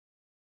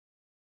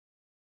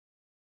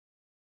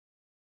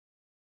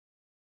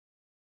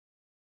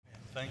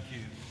Thank you.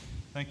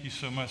 Thank you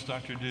so much,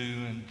 Dr.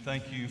 Dew, and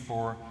thank you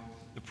for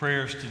the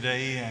prayers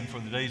today and for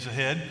the days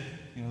ahead.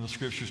 You know, the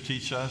scriptures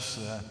teach us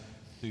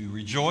to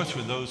rejoice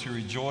with those who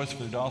rejoice,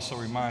 but it also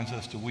reminds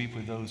us to weep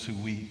with those who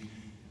weep.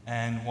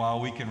 And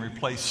while we can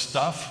replace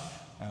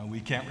stuff,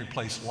 we can't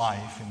replace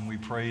life. And we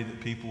pray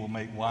that people will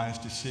make wise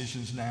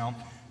decisions now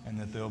and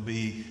that they'll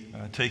be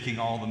taking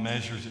all the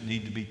measures that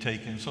need to be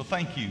taken. So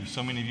thank you.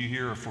 So many of you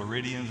here are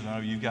Floridians, and I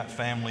know you've got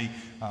family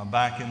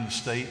back in the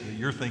state that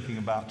you're thinking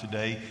about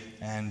today.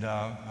 And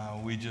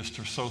we just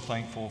are so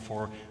thankful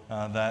for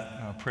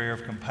that prayer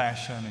of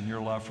compassion and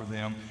your love for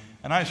them.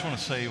 And I just want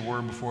to say a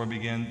word before I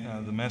begin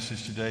the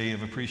message today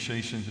of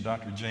appreciation to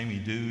Dr. Jamie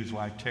Dew, his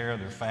wife Tara,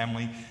 their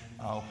family.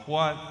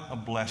 What a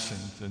blessing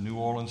to New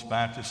Orleans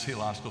Baptist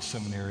Theological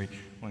Seminary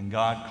when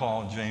God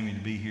called Jamie to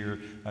be here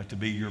to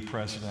be your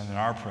president and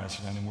our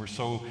president. And we're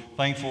so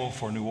thankful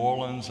for New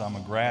Orleans. I'm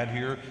a grad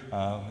here.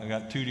 I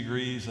got 2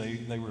 degrees.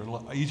 They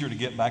were easier to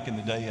get back in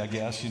the day, I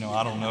guess. You know,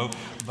 I don't know.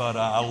 But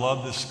I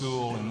love this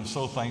school and I'm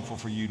so thankful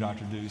for you,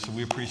 Dr. Dew. So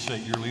we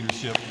appreciate your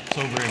leadership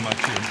so very much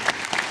here.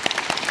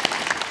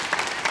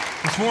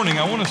 This morning,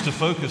 I want us to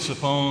focus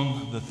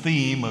upon the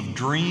theme of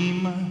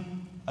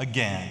dream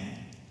again.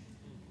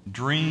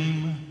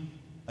 Dream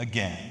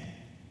again.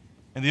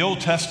 In the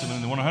Old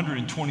Testament, in the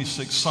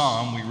 126th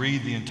Psalm, we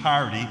read the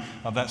entirety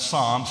of that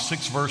Psalm,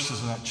 6 verses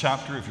in that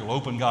chapter. If you'll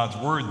open God's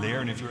Word there,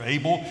 and if you're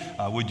able,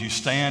 would you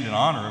stand in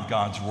honor of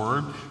God's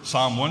Word?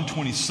 Psalm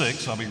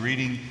 126, I'll be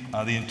reading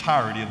the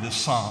entirety of this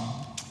Psalm.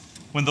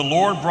 When the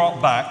Lord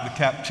brought back the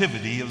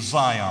captivity of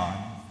Zion,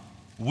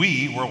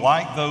 we were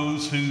like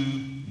those who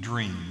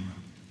dream.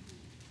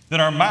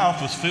 Then our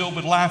mouth was filled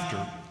with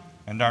laughter,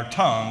 and our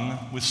tongue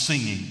with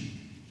singing.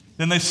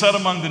 Then they said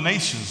among the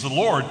nations, the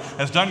Lord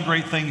has done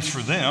great things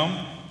for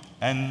them.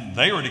 And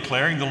they were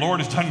declaring, the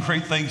Lord has done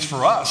great things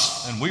for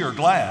us, and we are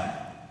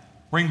glad.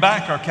 Bring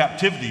back our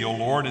captivity, O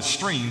Lord, as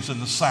streams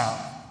in the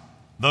south.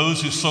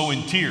 Those who sow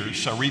in tears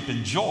shall reap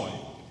in joy.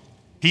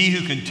 He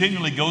who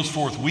continually goes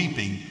forth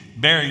weeping,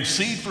 bearing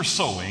seed for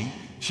sowing,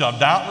 shall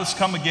doubtless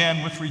come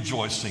again with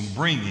rejoicing,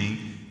 bringing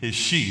his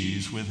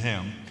sheaves with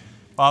him.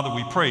 Father,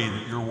 we pray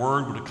that your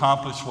word would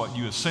accomplish what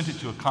you have sent it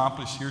to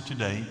accomplish here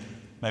today.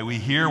 May we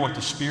hear what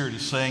the Spirit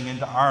is saying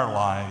into our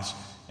lives,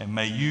 and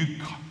may you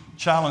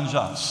challenge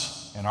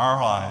us in our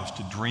lives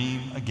to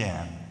dream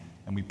again.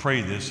 And we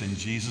pray this in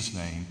Jesus'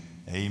 name.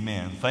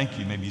 Amen. Thank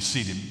you. You may be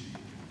seated.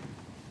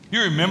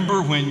 You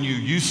remember when you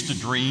used to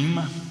dream?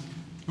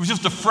 It was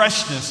just a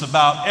freshness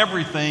about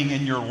everything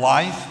in your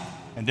life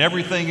and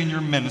everything in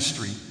your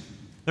ministry.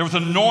 There was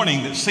an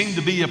anointing that seemed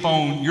to be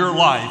upon your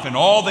life, and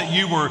all that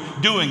you were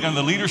doing under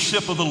the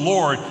leadership of the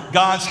Lord,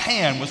 God's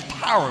hand was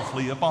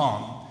powerfully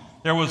upon.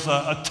 There was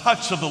a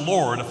touch of the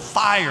Lord, a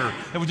fire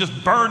that was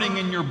just burning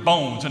in your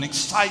bones, and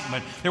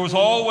excitement. There was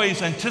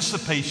always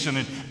anticipation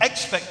and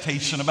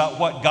expectation about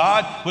what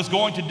God was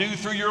going to do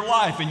through your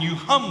life, and you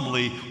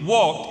humbly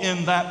walked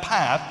in that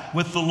path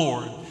with the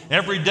Lord.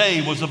 Every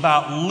day was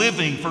about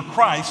living for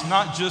Christ,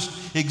 not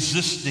just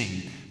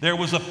existing. There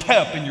was a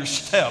pep in your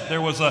step. There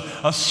was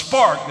a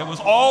spark that was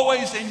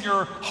always in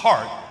your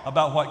heart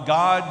about what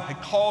God had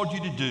called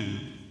you to do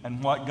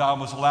and what God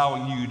was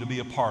allowing you to be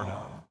a part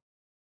of.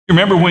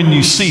 Remember when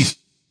you cease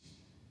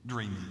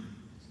dreaming.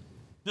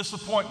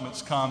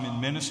 Disappointments come in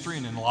ministry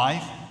and in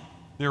life.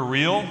 They're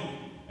real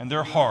and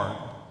they're hard.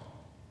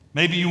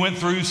 Maybe you went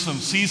through some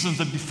seasons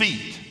of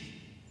defeat.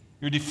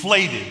 You're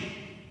deflated.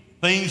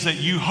 Things that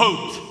you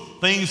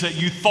hoped, things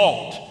that you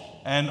thought,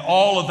 and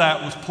all of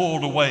that was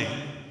pulled away.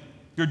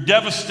 You're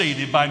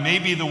devastated by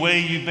maybe the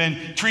way you've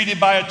been treated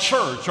by a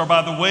church or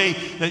by the way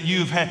that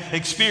you've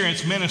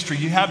experienced ministry.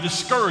 You have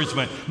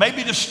discouragement.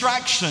 Maybe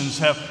distractions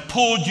have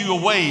pulled you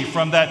away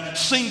from that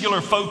singular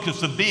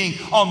focus of being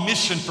on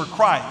mission for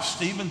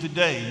Christ. Even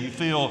today, you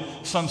feel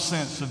some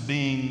sense of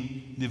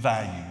being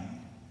devalued.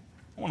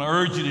 I want to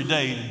urge you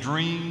today to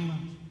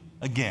dream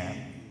again.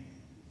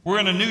 We're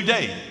in a new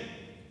day.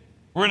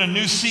 We're in a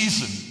new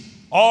season.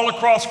 All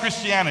across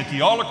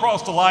Christianity, all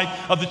across the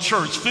life of the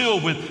church,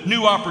 filled with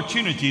new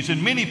opportunities.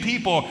 And many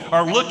people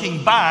are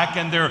looking back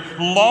and they're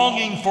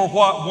longing for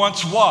what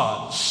once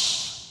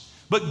was.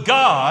 But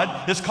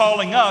God is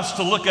calling us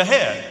to look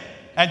ahead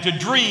and to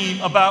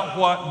dream about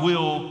what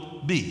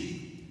will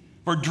be.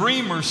 For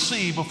dreamers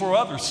see before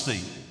others see.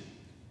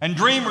 And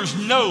dreamers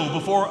know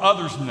before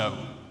others know.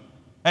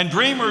 And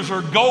dreamers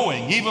are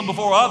going even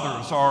before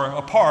others are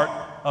a part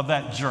of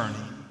that journey.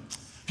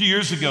 A few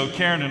years ago,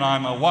 Karen and I,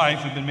 my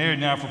wife, we've been married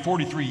now for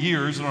 43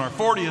 years, and on our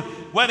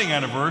 40th wedding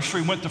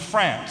anniversary, we went to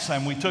France,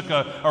 and we took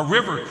a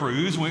river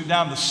cruise. We went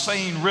down the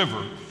Seine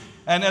River.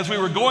 And as we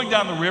were going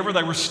down the river,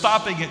 they were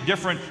stopping at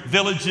different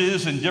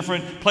villages and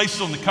different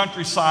places on the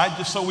countryside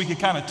just so we could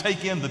kind of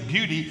take in the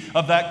beauty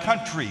of that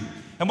country.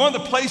 And one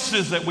of the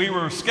places that we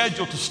were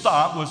scheduled to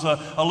stop was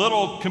a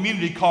little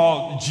community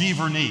called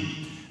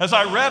Giverny. As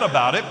I read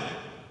about it,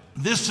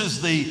 this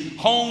is the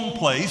home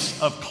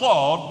place of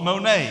Claude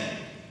Monet.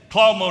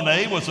 Claude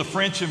Monet was a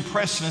French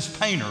Impressionist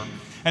painter,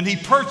 And he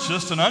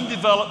purchased an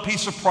undeveloped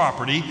piece of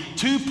property,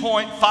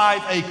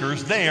 2.5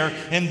 acres there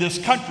in this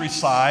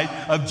countryside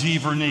of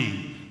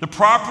Giverny. The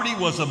property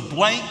was a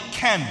blank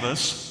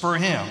canvas for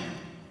him,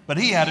 but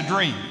he had a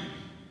dream.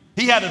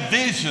 He had a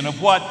vision of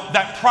what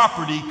that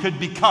property could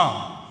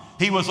become.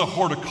 He was a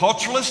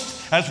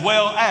horticulturalist as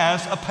well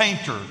as a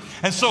painter.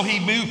 And so he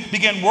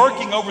began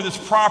working over this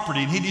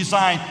property, and he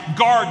designed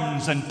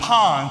gardens and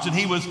ponds, and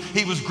he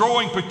was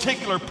growing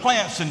particular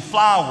plants and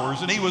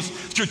flowers, and he was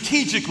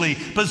strategically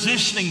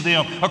positioning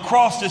them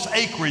across this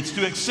acreage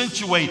to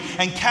accentuate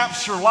and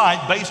capture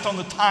light based on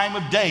the time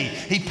of day.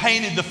 He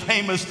painted the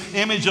famous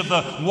image of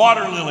the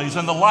water lilies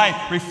and the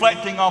light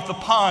reflecting off the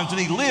ponds, and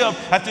he lived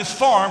at this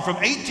farm from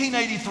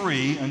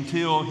 1883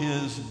 until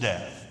his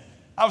death.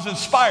 I was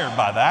inspired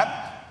by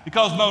that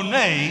because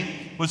Monet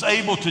was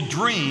able to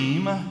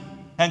dream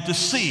and to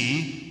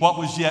see what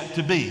was yet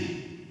to be.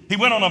 He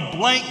went on a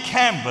blank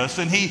canvas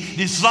and he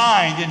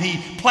designed and he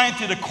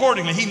planted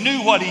accordingly. He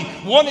knew what he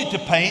wanted to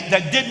paint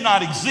that did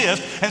not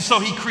exist, and so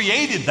he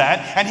created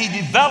that and he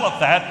developed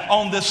that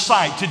on this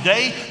site.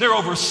 Today, there are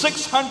over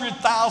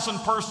 600,000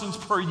 persons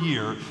per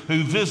year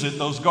who visit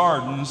those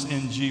gardens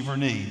in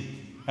Giverny.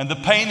 And the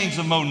paintings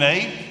of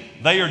Monet,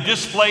 they are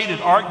displayed at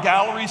art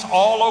galleries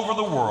all over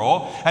the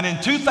world. And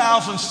in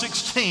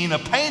 2016, a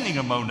painting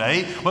of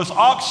Monet was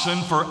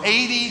auctioned for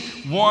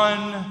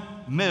 $81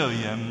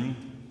 million.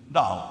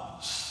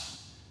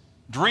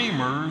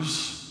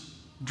 Dreamers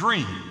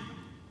dream.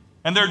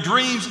 And their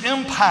dreams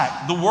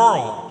impact the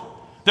world.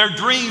 Their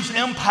dreams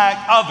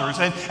impact others.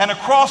 And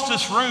across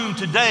this room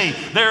today,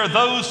 there are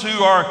those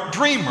who are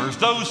dreamers,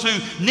 those who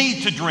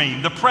need to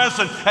dream. The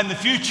present and the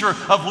future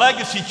of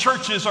legacy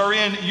churches are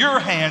in your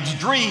hands.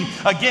 Dream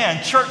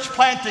again. Church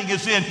planting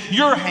is in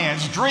your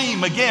hands.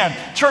 Dream again.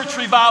 Church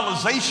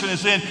revitalization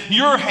is in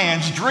your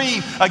hands.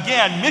 Dream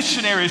again.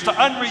 Missionaries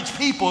to unreached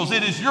peoples,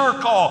 it is your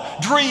call.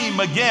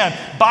 Dream again.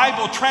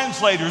 Bible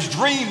translators,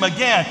 dream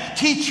again.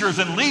 Teachers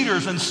and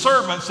leaders and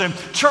servants and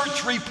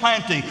church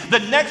replanting. The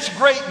next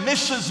great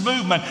mission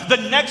movement, the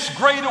next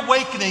great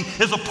awakening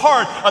is a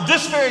part of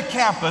this very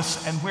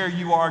campus and where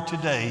you are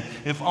today,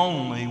 if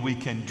only we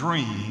can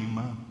dream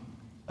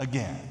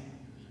again.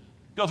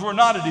 Because we're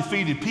not a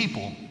defeated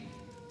people,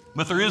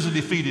 but there is a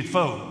defeated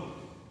foe.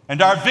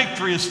 And our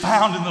victory is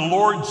found in the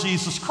Lord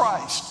Jesus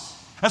Christ.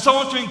 And so I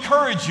want to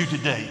encourage you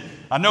today.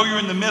 I know you're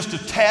in the midst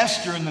of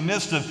tests, you're in the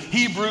midst of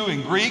Hebrew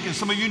and Greek, and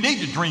some of you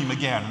need to dream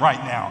again right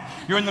now.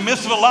 You're in the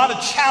midst of a lot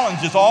of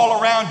challenges all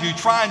around you,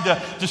 trying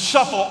to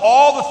shuffle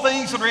all the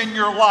things that are in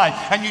your life.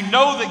 And you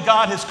know that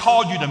God has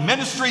called you to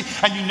ministry,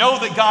 and you know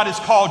that God has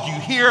called you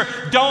here.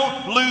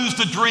 Don't lose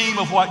the dream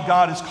of what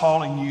God is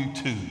calling you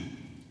to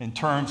in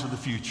terms of the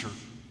future.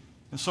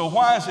 And so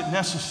why is it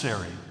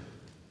necessary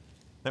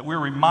that we're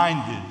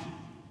reminded?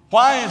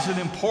 Why is it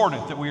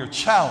important that we are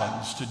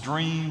challenged to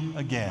dream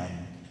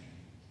again?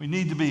 We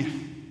need to be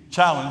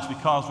challenged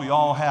because we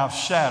all have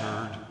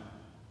shattered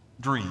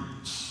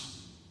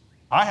dreams.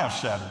 I have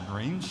shattered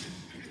dreams.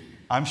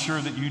 I'm sure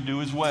that you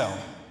do as well.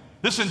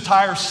 This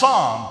entire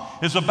psalm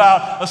is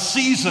about a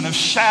season of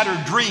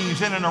shattered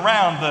dreams in and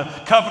around the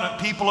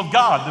covenant people of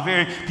God, the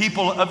very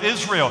people of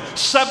Israel.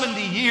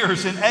 70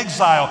 years in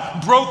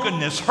exile,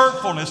 brokenness,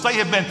 hurtfulness. They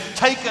have been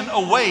taken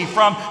away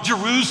from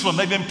Jerusalem.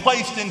 They've been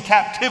placed in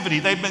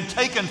captivity. They've been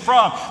taken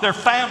from their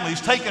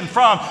families, taken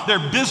from their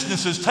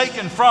businesses,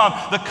 taken from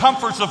the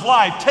comforts of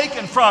life,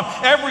 taken from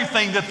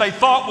everything that they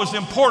thought was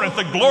important,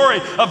 the glory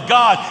of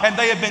God. And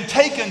they have been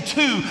taken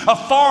to a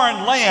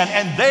foreign land,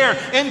 and there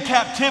in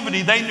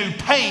captivity they knew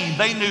pain,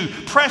 they knew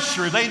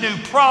pressure, they knew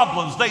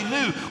problems, they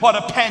knew what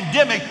a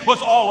pandemic was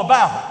all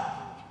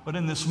about. But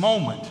in this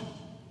moment,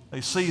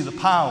 they see the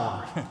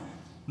power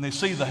and they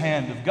see the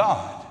hand of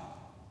God.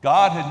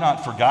 God had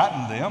not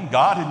forgotten them.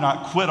 God had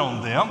not quit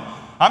on them.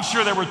 I'm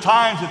sure there were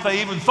times that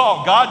they even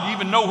thought, God, do you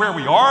even know where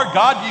we are?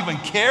 God, do you even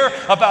care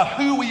about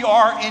who we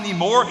are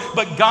anymore?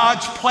 But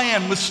God's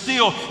plan was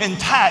still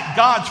intact.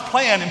 God's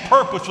plan and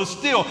purpose was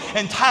still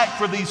intact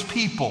for these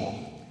people.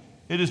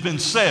 It has been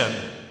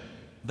said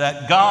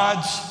that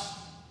God's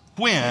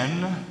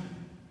when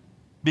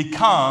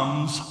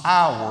becomes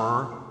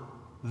our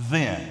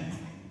then.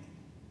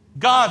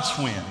 God's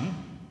when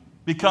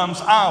becomes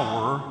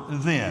our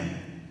then.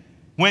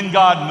 When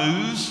God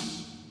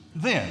moves,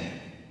 then.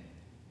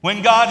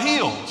 When God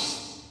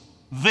heals,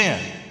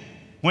 then.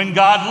 When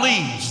God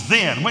leads,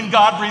 then. When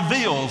God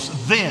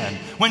reveals, then.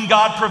 When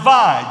God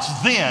provides,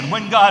 then.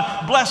 When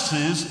God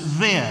blesses,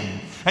 then.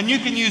 And you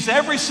can use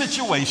every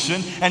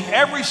situation and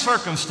every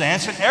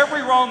circumstance and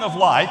every wrong of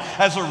life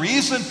as a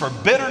reason for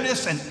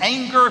bitterness and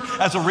anger,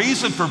 as a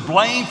reason for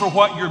blame for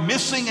what you're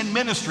missing in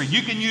ministry.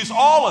 You can use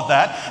all of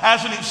that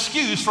as an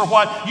excuse for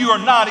what you are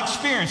not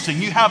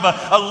experiencing. You have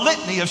a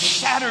litany of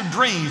shattered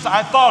dreams.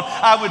 I thought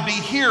I would be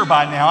here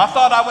by now. I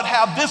thought I would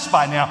have this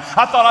by now.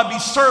 I thought I'd be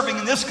serving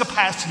in this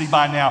capacity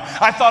by now.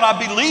 I thought I'd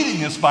be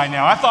leading this by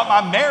now. I thought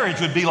my marriage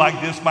would be like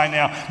this by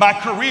now. My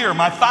career,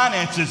 my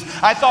finances.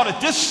 I thought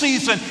at this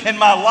season in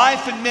my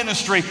life and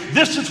ministry,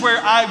 this is where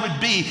I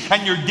would be.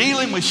 And you're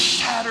dealing with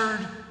shattered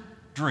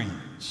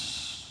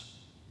dreams.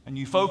 and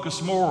you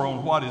focus more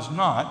on what is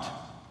not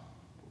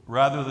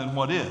rather than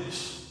what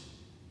is.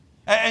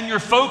 And your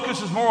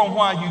focus is more on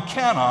why you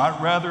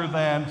cannot rather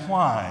than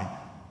why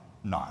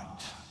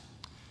not.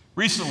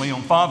 Recently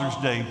on Father's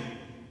Day,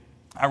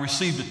 I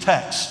received a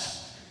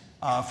text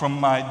from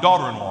my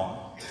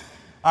daughter-in-law.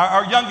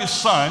 Our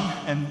youngest son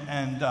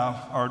and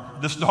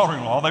this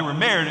daughter-in-law, they were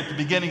married at the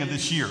beginning of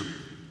this year.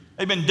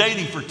 They've been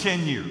dating for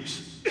 10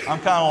 years. I'm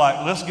kind of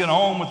like, let's get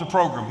on with the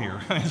program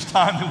here. It's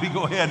time that we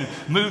go ahead and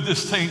move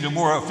this thing to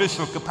more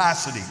official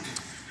capacity.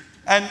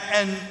 And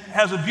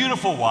has a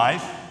beautiful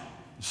wife,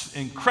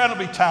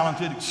 incredibly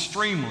talented,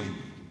 extremely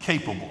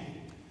capable.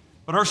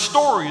 But her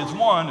story is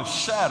one of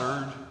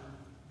shattered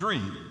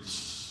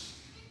dreams.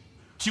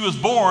 She was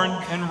born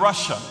in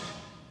Russia.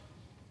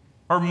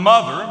 Her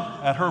mother,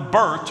 at her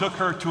birth, took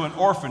her to an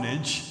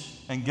orphanage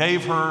and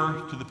gave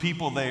her to the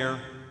people there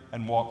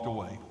and walked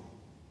away.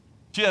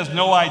 She has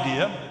no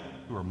idea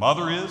who her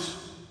mother is,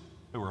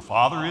 who her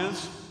father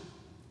is,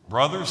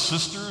 brothers,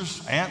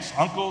 sisters, aunts,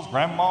 uncles,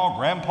 grandma,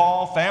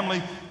 grandpa,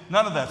 family.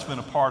 None of that's been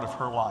a part of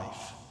her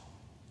life.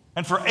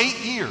 And for 8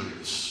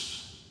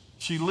 years,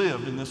 she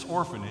lived in this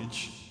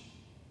orphanage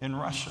in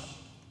Russia.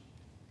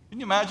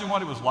 Can you imagine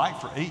what it was like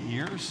for 8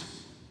 years?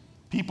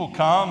 People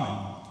come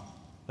and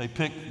they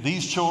pick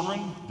these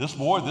children, this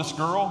boy, this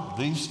girl,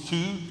 these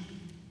two,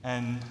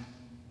 and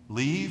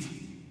leave,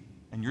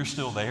 and you're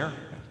still there.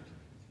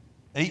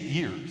 8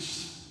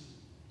 years.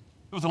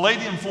 There was a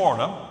lady in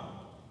Florida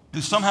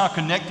who somehow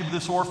connected to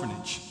this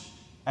orphanage,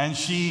 and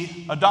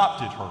she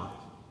adopted her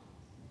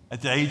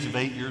at the age of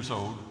 8 years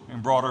old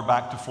and brought her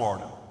back to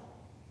Florida.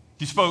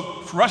 She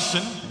spoke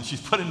Russian, and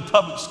she's put in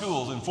public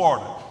schools in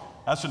Florida.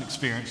 That's an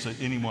experience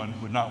that anyone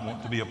would not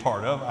want to be a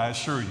part of, I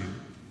assure you.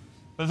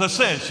 But as I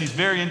said, she's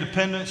very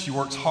independent. She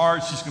works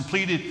hard. She's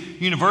completed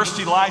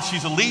university life.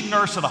 She's a lead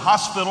nurse at a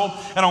hospital.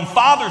 And on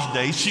Father's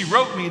Day, she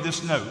wrote me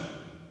this note.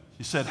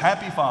 She said,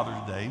 "Happy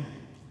Father's Day.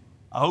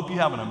 I hope you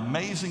have an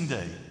amazing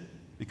day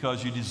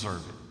because you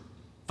deserve it.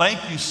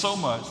 Thank you so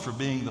much for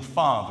being the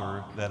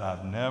father that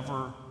I've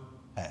never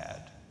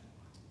had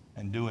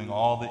and doing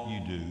all that you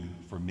do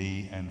for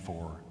me and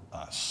for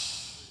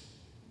us."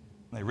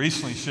 They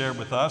recently shared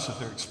with us that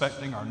they're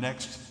expecting our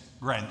next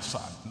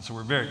grandson, and so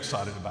we're very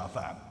excited about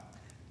that.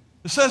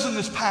 It says in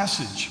this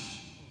passage,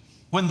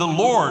 when the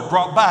Lord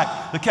brought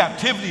back the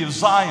captivity of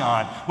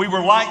Zion, we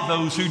were like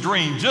those who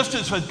dreamed. Just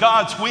as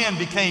God's wind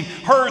became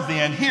her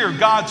then, here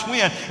God's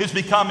wind is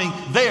becoming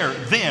their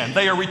then.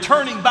 They are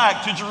returning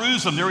back to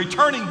Jerusalem. They're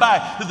returning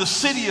back to the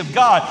city of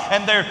God,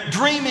 and they're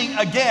dreaming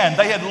again.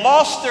 They had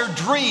lost their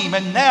dream,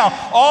 and now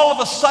all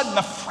of a sudden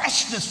the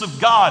freshness of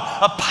God,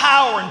 a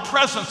power and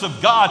presence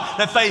of God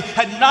that they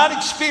had not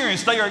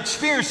experienced, they are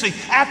experiencing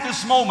at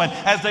this moment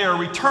as they are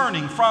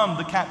returning from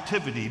the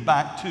captivity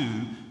back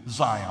to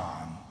Zion.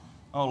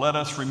 Oh, let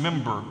us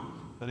remember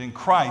that in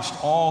Christ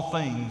all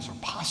things are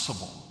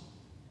possible.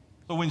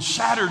 So when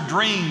shattered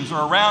dreams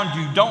are around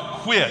you, don't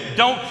quit.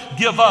 Don't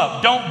give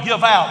up. Don't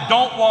give out.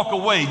 Don't walk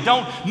away.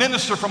 Don't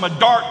minister from a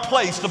dark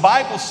place. The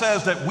Bible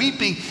says that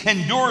weeping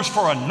endures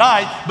for a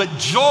night, but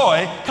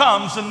joy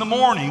comes in the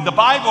morning. The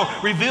Bible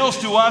reveals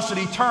to us that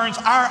He turns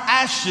our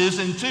ashes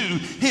into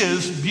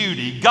His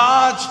beauty.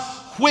 God's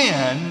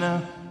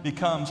when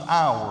becomes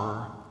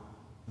our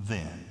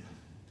then.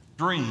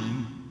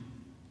 Dream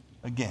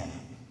again.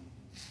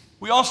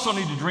 We also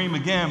need to dream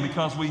again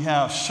because we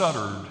have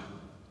shuttered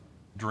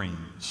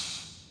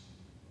dreams.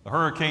 The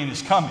hurricane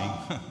is coming,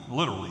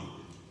 literally,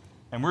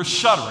 and we're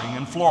shuttering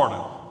in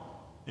Florida.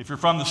 If you're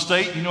from the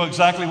state, you know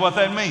exactly what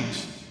that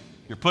means.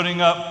 You're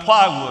putting up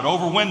plywood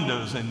over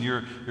windows and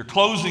you're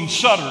closing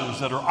shutters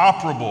that are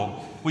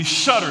operable. We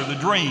shutter the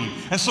dream.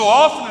 And so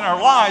often in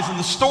our lives, when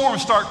the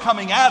storms start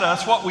coming at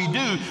us, what we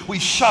do, we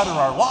shutter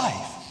our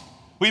life.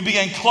 We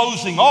begin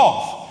closing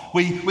off.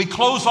 We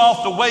close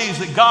off the ways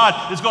that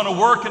God is going to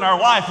work in our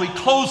life. We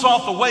close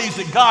off the ways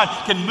that God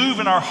can move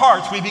in our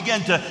hearts. We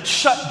begin to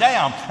shut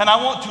down. And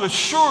I want to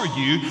assure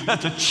you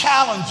that the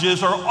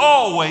challenges are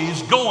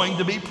always going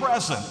to be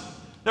present.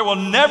 There will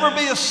never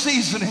be a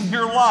season in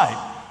your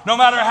life, no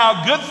matter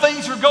how good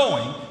things are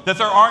going, that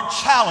there aren't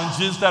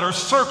challenges that are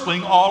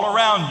circling all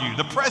around you.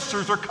 The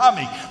pressures are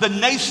coming. The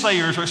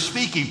naysayers are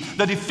speaking.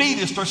 The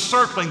defeatists are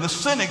circling. The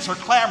cynics are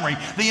clamoring.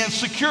 The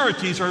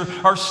insecurities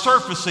are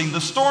surfacing.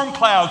 The storm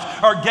clouds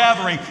are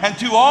gathering. And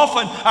too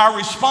often our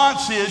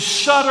response is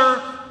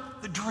shutter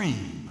the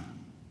dream.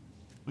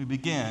 We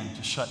begin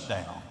to shut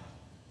down.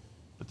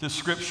 But this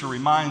scripture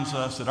reminds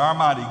us that our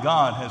mighty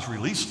God has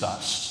released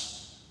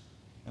us.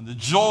 And the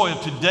joy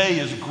of today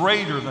is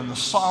greater than the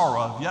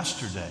sorrow of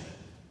yesterday.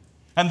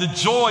 And the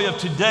joy of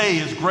today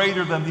is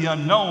greater than the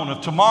unknown of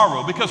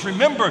tomorrow. Because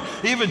remember,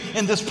 even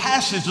in this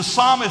passage, the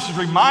psalmist is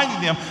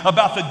reminding them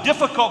about the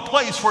difficult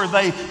place where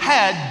they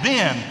had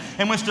been,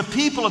 in which the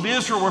people of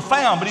Israel were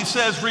found. But he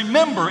says,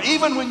 remember,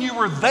 even when you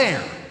were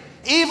there,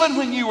 even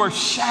when you were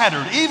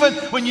shattered, even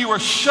when you were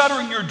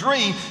shuttering your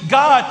dream,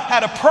 God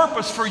had a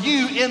purpose for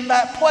you in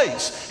that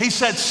place. He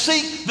said,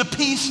 seek the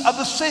peace of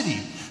the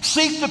city.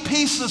 Seek the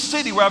peace of the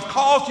city where I've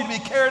caused you to be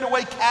carried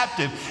away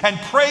captive, and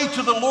pray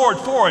to the Lord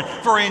for it,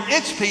 for in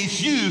its peace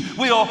you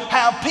will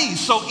have peace.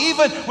 So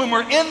even when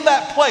we're in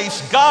that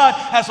place, God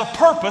has a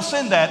purpose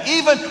in that.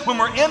 Even when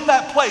we're in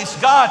that place,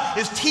 God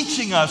is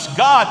teaching us,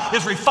 God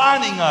is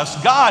refining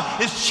us,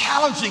 God is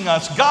challenging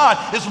us,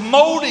 God is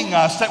molding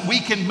us, that we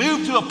can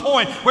move to a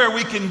point where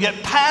we can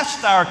get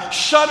past our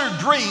shuttered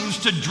dreams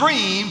to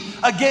dream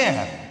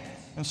again.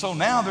 And so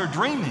now they're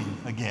dreaming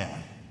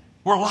again.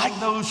 We're like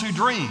those who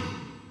dream.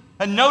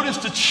 And notice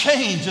the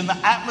change in the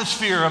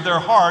atmosphere of their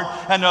heart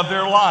and of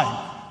their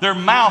life. Their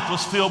mouth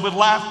was filled with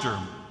laughter.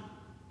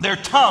 Their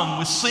tongue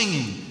was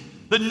singing.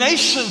 The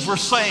nations were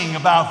saying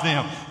about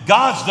them,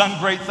 God's done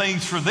great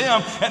things for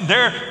them. And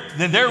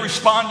they're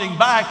responding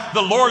back,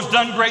 the Lord's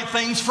done great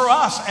things for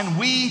us, and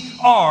we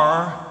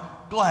are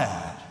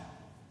glad.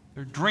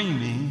 They're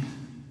dreaming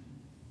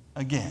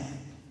again.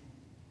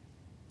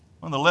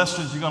 One of the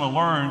lessons you're going to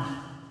learn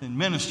in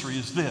ministry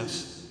is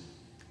this: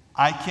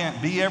 I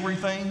can't be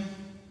everything.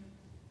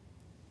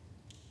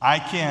 I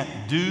can't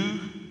do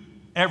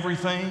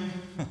everything.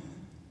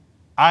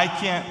 I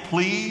can't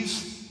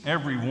please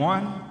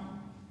everyone.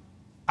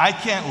 I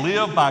can't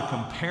live by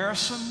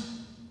comparison.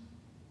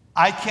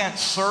 I can't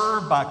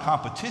serve by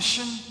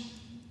competition.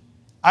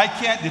 I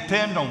can't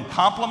depend on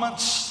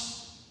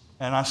compliments.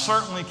 And I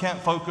certainly can't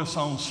focus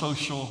on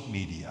social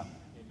media.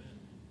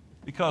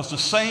 Because the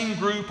same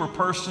group or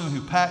person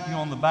who pat you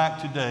on the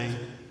back today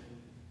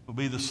will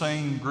be the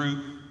same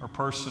group or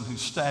person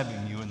who's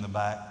stabbing you in the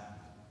back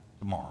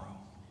tomorrow.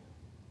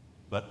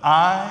 But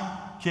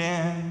I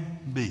can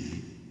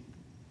be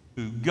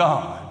who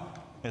God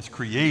has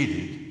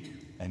created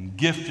and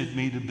gifted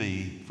me to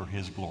be for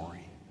His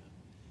glory.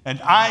 And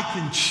I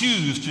can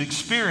choose to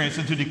experience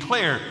and to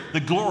declare the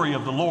glory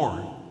of the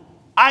Lord.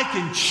 I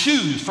can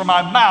choose for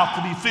my mouth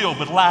to be filled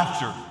with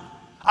laughter.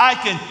 I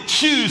can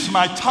choose for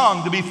my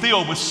tongue to be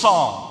filled with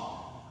song.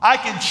 I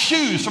can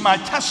choose for my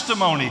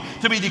testimony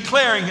to be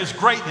declaring His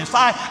greatness.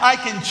 I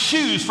can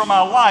choose for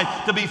my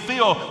life to be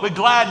filled with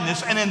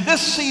gladness. And in this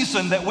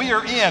season that we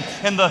are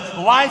in the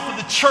life of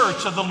the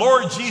church of the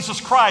Lord Jesus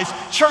Christ,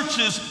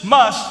 churches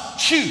must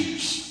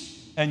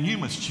choose, and you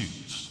must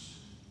choose.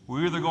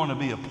 We're either going to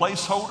be a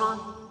placeholder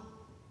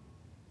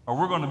or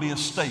we're going to be a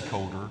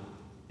stakeholder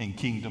in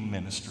kingdom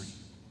ministry.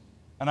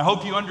 And I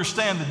hope you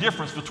understand the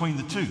difference between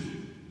the two,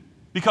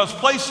 because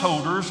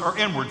placeholders are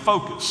inward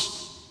focused,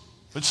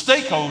 but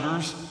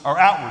stakeholders are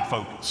outward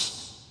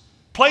focused.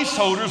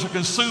 Placeholders are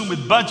consumed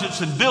with budgets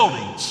and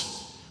buildings,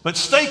 but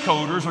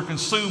stakeholders are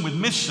consumed with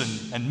mission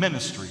and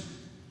ministry.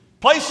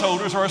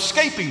 Placeholders are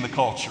escaping the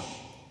culture,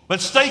 but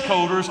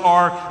stakeholders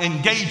are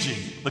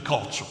engaging the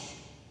culture.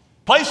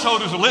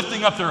 Placeholders are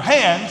lifting up their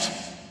hands,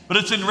 but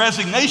it's in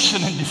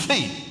resignation and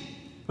defeat.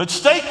 But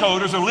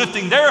stakeholders are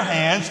lifting their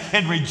hands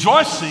in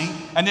rejoicing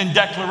and in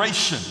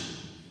declaration.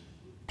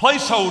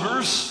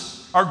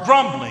 Placeholders are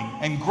grumbling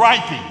and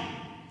griping,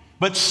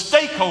 but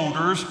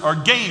stakeholders are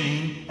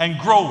gaining and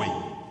growing.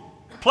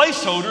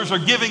 Placeholders are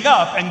giving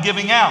up and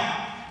giving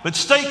out, but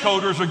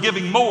stakeholders are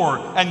giving more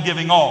and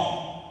giving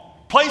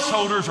all.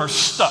 Placeholders are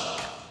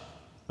stuck,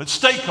 but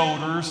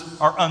stakeholders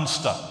are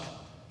unstuck.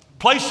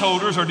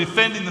 Placeholders are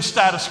defending the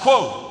status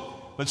quo,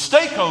 but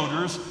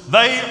stakeholders,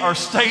 they are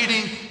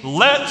stating,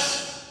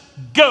 let's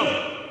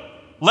go.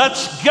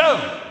 Let's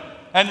go.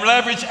 And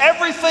leverage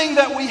everything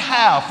that we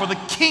have for the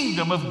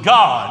kingdom of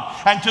God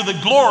and to the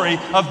glory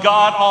of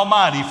God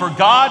Almighty. For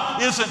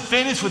God isn't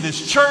finished with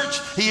His church.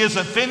 He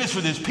isn't finished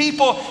with His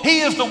people. He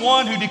is the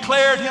one who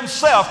declared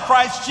Himself,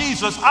 Christ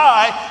Jesus,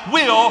 I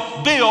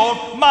will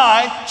build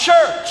my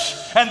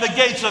church, and the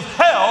gates of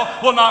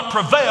hell will not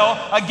prevail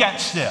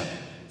against it.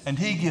 And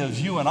He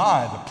gives you and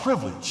I the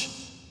privilege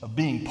of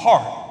being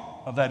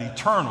part of that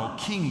eternal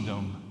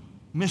kingdom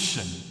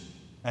mission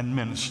and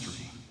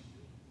ministry.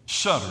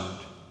 Shuttered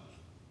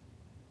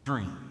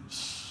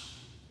dreams.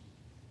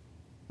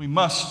 We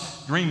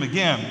must dream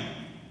again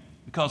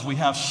because we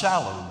have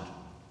shallowed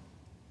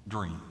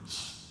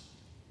dreams.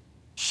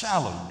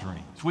 Shallowed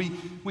dreams.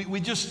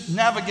 We just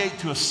navigate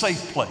to a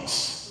safe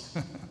place.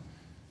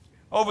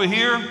 Over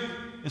here,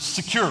 it's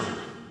secure.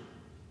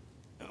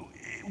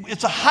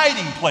 It's a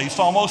hiding place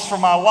almost for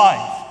my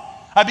life.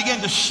 I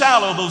begin to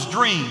shallow those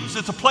dreams.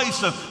 It's a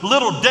place of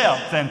little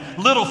depth and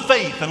little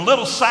faith and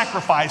little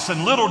sacrifice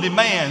and little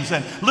demands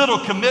and little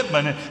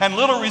commitment and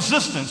little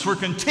resistance. We're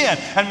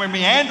content and we're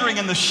meandering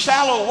in the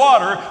shallow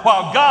water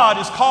while God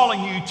is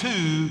calling you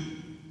to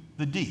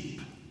the deep.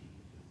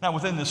 Now,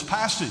 within this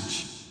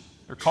passage,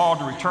 they're called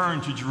to return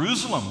to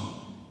Jerusalem,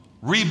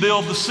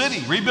 rebuild the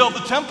city, rebuild the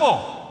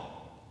temple.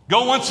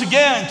 Go once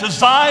again to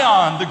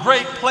Zion, the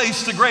great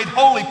place, the great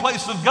holy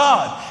place of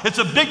God. It's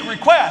a big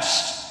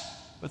request.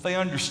 But they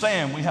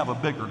understand we have a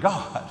bigger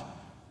God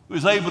who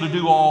is able to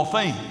do all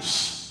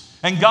things.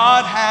 And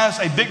God has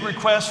a big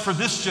request for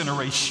this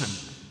generation.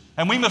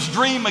 And we must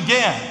dream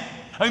again.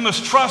 And we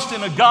must trust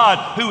in a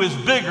God who is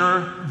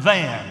bigger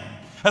than.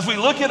 As we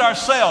look at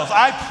ourselves,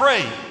 I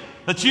pray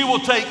that you will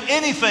take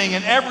anything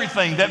and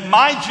everything that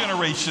my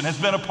generation has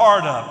been a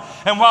part of.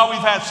 And while we've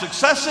had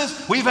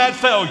successes, we've had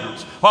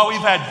failures. While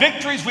we've had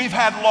victories, we've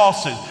had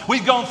losses.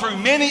 We've gone through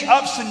many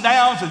ups and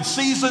downs and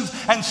seasons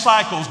and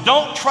cycles.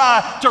 Don't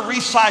try to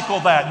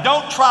recycle that.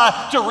 Don't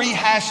try to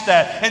rehash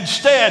that.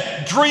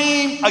 Instead,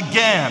 dream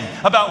again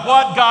about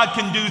what God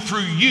can do through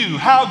you,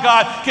 how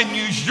God can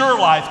use your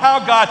life, how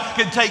God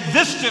can take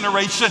this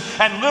generation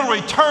and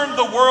literally turn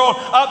the world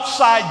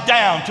upside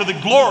down to the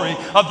glory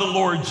of the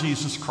Lord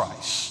Jesus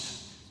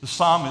Christ. The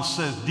psalmist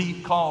says,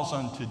 deep calls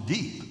unto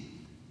deep.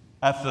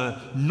 At the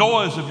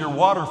noise of your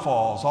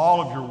waterfalls, all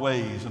of your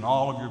waves and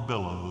all of your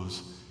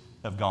billows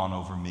have gone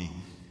over me.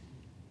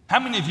 How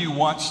many of you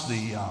watched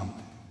the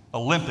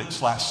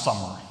Olympics last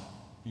summer?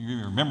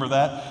 You remember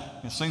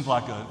that? It seems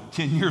like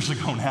 10 years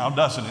ago now,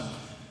 doesn't it?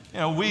 You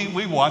know,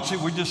 we watch it.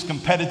 We're just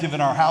competitive in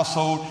our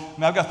household. I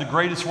mean, I've got the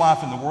greatest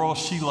wife in the world.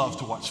 She loves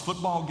to watch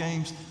football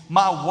games.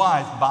 My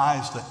wife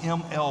buys the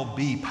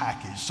MLB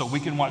package so we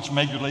can watch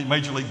Major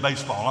League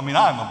Baseball. I mean,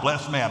 I'm a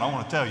blessed man, I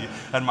want to tell you,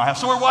 at my house.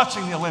 So we're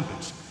watching the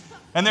Olympics.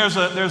 And there's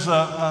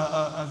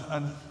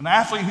an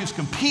athlete who's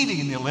competing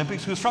in the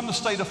Olympics who's from the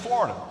state of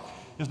Florida.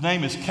 His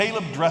name is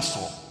Caleb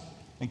Dressel.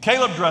 And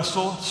Caleb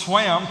Dressel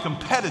swam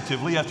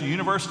competitively at the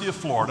University of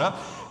Florida,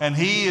 and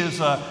he is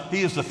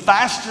the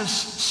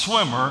fastest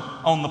swimmer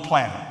on the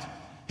planet.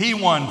 He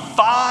won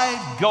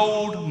 5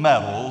 gold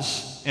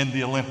medals in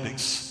the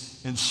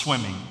Olympics in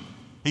swimming.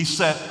 He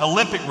set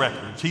Olympic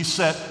records. He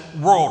set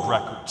world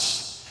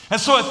records. And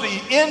so at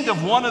the end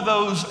of one of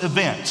those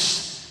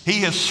events,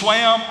 he has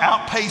swam,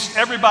 outpaced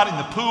everybody in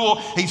the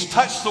pool. He's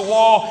touched the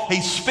wall. He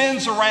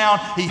spins around.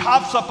 He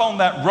hops up on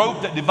that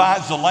rope that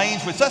divides the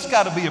lanes, which that's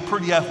got to be a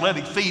pretty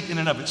athletic feat in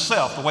and of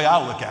itself, the way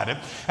I look at it.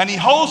 And he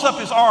holds up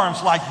his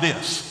arms like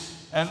this.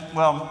 And,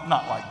 well,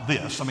 not like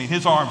this. I mean,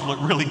 his arms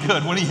looked really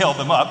good when he held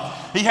them up.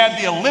 He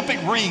had the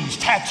Olympic rings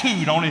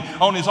tattooed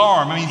on his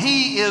arm. I mean,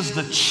 he is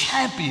the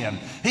champion.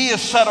 He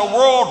has set a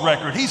world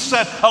record. He's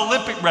set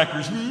Olympic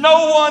records.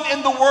 No one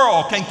in the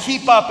world can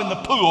keep up in the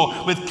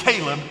pool with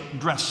Caleb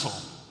Dressel.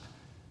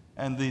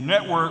 And the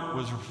network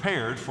was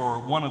prepared for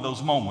one of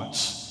those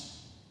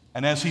moments.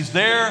 And as he's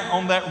there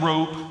on that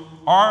rope,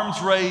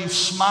 arms raised,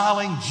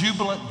 smiling,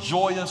 jubilant,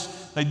 joyous,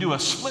 they do a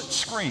split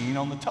screen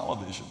on the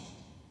television.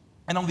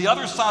 And on the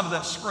other side of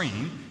that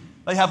screen,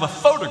 they have a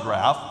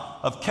photograph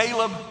of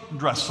Caleb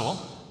Dressel,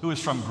 who is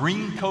from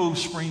Green Cove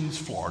Springs,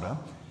 Florida.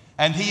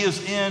 And he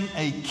is in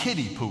a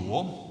kiddie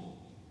pool,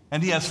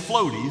 and he has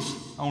floaties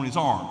on his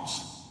arms.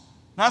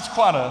 Now, that's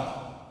quite a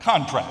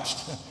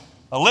contrast.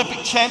 Olympic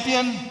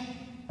champion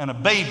and a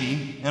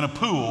baby in a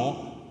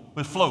pool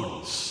with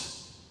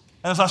floaties.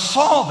 And as I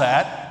saw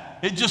that,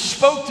 it just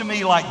spoke to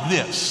me like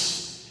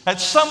this. At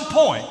some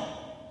point,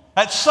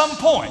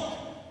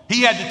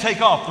 he had to take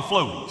off the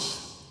floaties.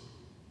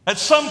 At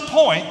some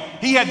point,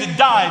 he had to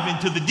dive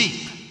into the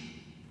deep.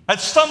 At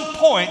some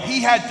point,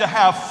 he had to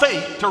have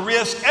faith to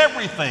risk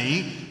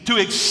everything to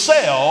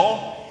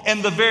excel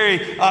in the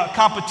very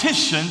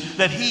competition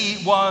that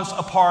he was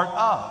a part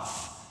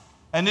of.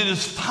 And it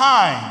is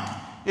time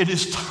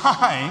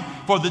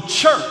for the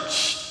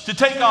church to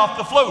take off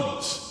the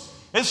floaties.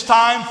 It's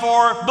time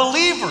for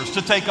believers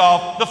to take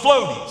off the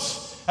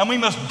floaties. And we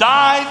must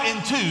dive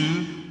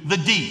into the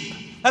deep.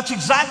 That's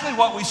exactly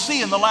what we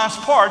see in the last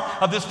part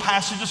of this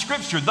passage of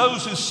Scripture.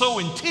 Those who sow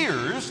in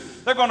tears,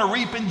 they're going to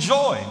reap in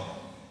joy.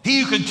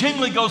 He who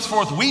continually goes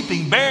forth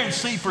weeping, bearing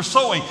seed for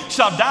sowing,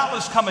 shall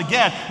doubtless come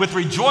again with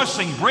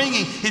rejoicing,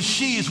 bringing his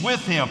sheaves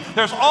with him.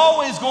 There's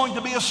always going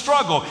to be a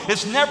struggle.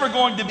 It's never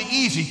going to be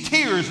easy.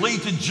 Tears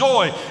lead to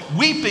joy.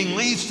 Weeping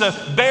leads to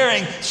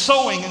bearing,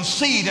 sowing, and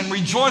seed, and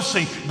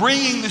rejoicing,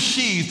 bringing the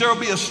sheaves. There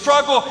will be a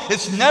struggle.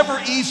 It's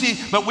never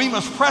easy, but we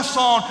must press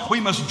on.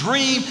 We must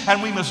dream,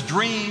 and we must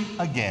dream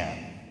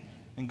again.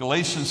 In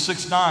Galatians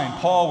 6:9,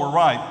 Paul will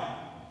write,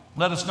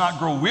 "Let us not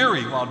grow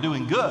weary while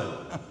doing good.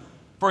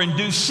 For in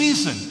due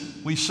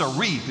season we shall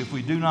reap if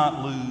we do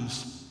not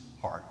lose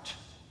heart."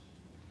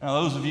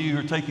 Now, those of you who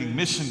are taking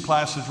mission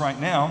classes right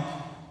now,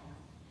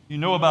 you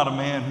know about a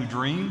man who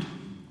dreamed.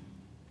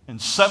 In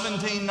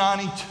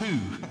 1792,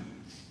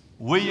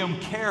 William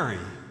Carey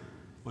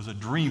was a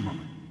dreamer.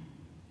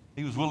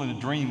 He was willing to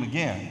dream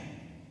again.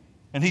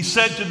 And he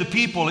said to the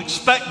people,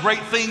 "Expect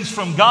great things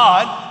from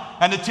God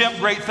and attempt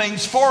great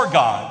things for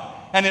God."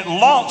 And it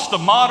launched the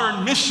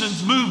modern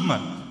missions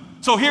movement.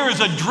 So here is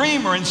a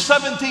dreamer in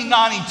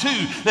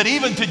 1792 that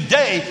even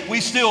today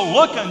we still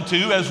look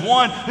unto as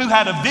one who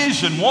had a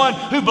vision, one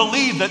who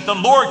believed that the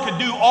Lord could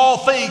do all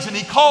things, and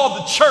he called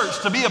the church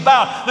to be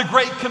about the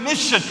Great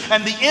Commission.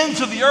 And the ends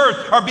of the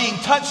earth are being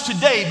touched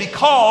today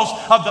because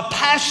of the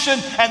passion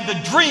and the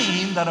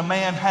dream that a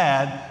man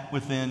had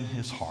within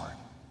his heart.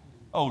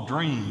 Oh,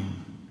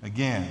 dream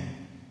again.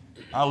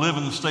 I live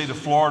in the state of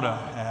Florida,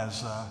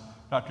 as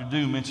Dr.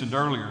 Dew mentioned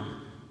earlier,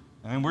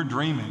 and we're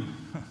dreaming.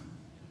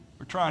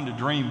 We're trying to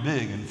dream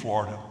big in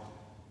Florida.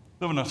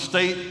 Live in a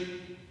state,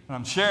 and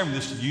I'm sharing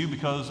this to you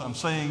because I'm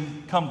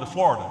saying, come to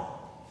Florida.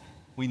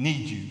 We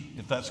need you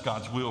if that's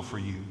God's will for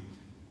you.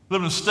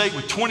 Live in a state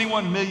with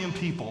 21 million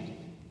people.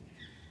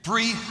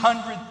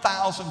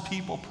 300,000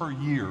 people per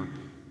year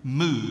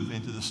move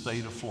into the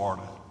state of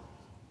Florida.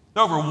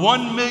 There are over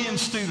 1 million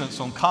students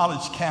on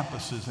college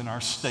campuses in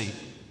our state.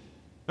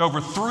 There are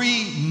over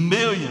 3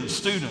 million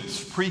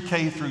students,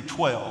 pre-K through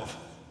 12,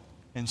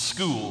 in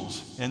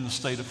schools in the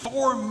state of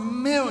 4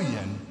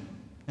 million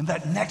in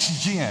that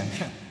next gen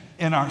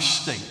in our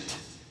state.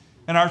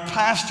 And our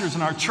pastors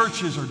and our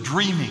churches are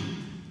dreaming.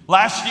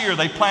 Last year,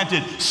 they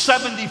planted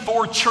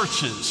 74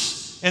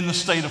 churches in the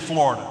state of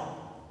Florida.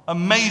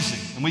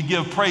 Amazing, and we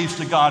give praise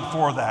to God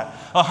for that.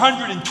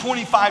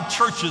 125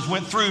 churches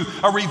went through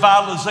a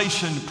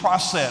revitalization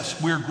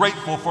process. We're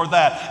grateful for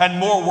that, and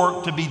more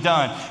work to be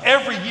done.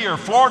 Every year,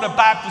 Florida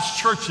Baptist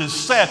churches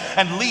set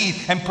and lead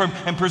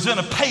and present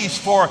a pace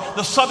for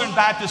the Southern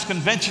Baptist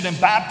Convention and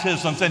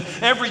baptisms. And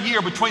every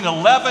year, between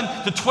 11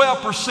 to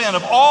 12%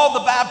 of all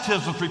the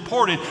baptisms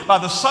reported by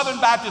the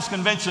Southern Baptist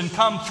Convention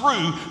come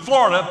through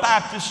Florida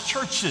Baptist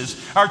churches.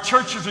 Our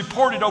churches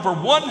reported over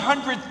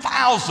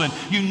 100,000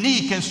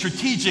 unique and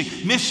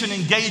strategic mission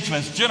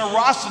engagements,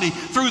 generosity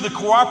through the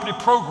cooperative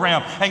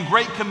program, and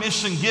Great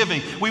Commission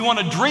giving. We want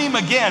to dream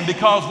again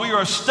because we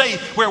are a state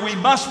where we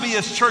must be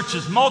as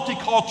churches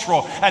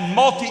multicultural and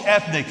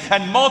multi-ethnic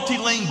and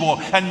multilingual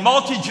and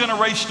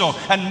multi-generational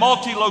and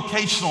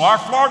multi-locational. Our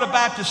Florida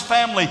Baptist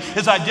family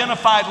is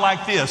identified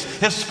like this: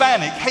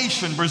 Hispanic,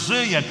 Haitian,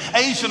 Brazilian,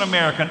 Asian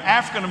American,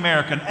 African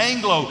American,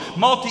 Anglo,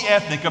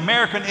 multi-ethnic,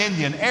 American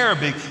Indian,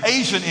 Arabic,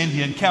 Asian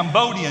Indian,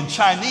 Cambodian,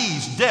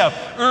 Chinese,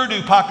 Deaf,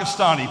 Urdu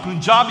Pakistani,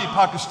 Punjabi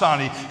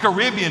Pakistani,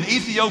 Caribbean,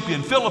 Ethiopian,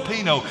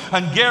 Filipino,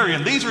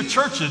 Hungarian. These are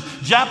churches: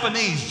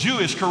 Japanese,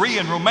 Jewish,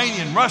 Korean,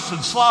 Romanian, Russian,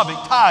 Slavic,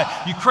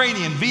 Thai,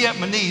 Ukrainian,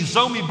 Vietnamese,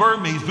 Zomi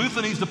Burmese,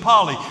 Bhutanese,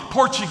 Nepali,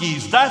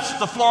 Portuguese. That's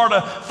the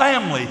Florida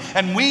family.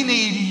 And we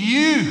need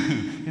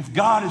you, if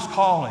God is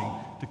calling,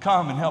 to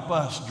come and help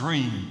us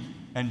dream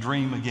and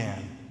dream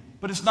again.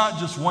 But it's not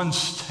just one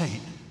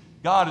state.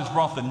 God has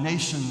brought the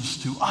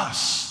nations to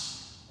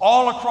us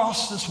all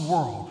across this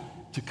world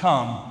to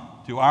come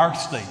to our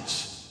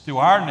states, to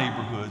our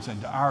neighborhoods,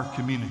 and to our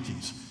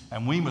communities.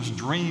 And we must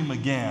dream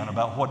again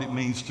about what it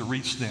means to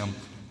reach them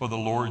for the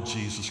Lord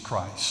Jesus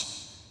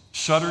Christ.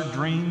 Shuttered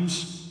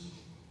dreams,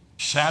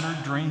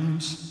 shattered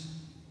dreams,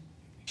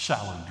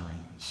 shallow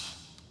dreams.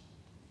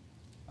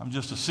 I'm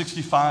just a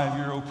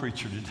 65-year-old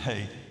preacher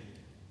today,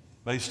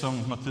 based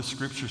on what this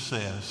scripture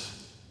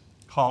says,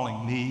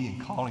 calling me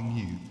and calling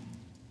you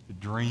to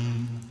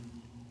dream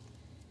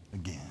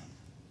again.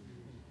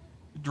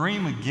 To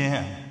dream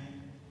again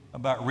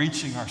about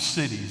reaching our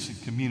cities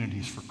and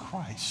communities for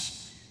Christ.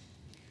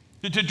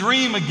 To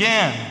dream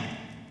again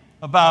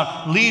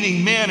about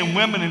leading men and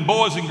women and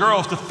boys and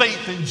girls to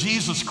faith in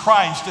Jesus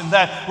Christ, and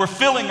that we're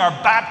filling our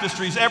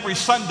baptistries every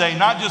Sunday,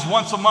 not just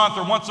once a month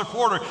or once a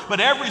quarter, but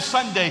every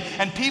Sunday,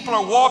 and people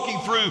are walking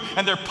through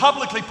and they're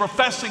publicly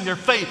professing their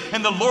faith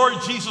in the Lord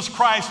Jesus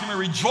Christ, and we're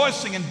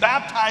rejoicing and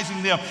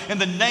baptizing them in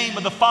the name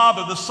of the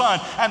Father, the Son,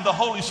 and the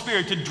Holy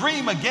Spirit. To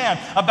dream again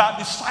about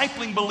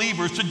discipling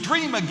believers, to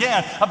dream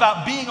again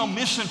about being on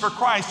mission for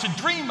Christ, to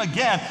dream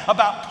again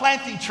about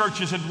planting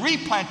churches and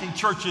replanting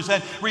churches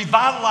and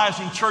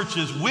revitalizing churches.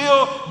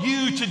 Will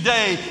you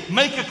today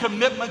make a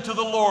commitment to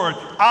the Lord?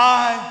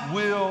 I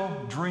will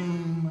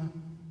dream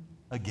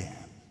again.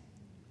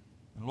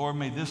 And Lord,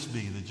 may this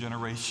be the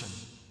generation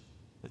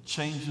that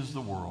changes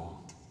the world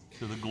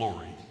to the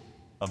glory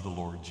of the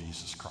Lord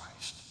Jesus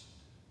Christ.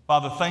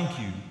 Father, thank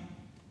you.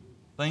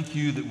 Thank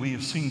you that we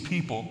have seen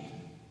people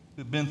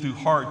who've been through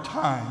hard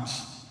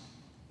times,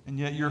 and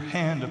yet your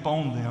hand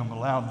upon them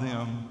allowed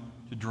them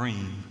to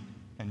dream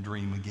and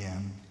dream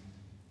again.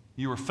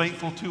 You are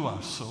faithful to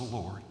us, O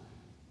Lord.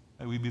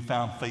 May we be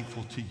found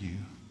faithful to you.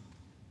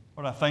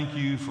 Lord, I thank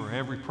you for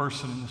every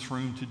person in this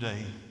room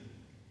today,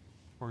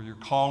 for your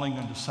calling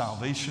unto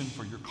salvation,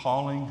 for your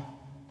calling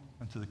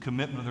unto the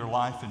commitment of their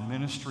life and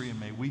ministry, and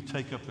may we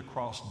take up the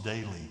cross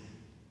daily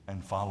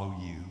and follow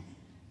you.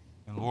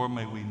 And Lord,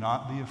 may we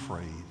not be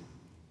afraid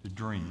to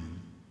dream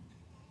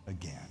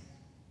again.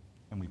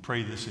 And we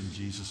pray this in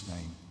Jesus'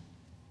 name.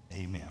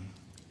 Amen.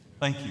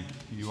 Thank you.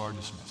 You are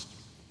dismissed.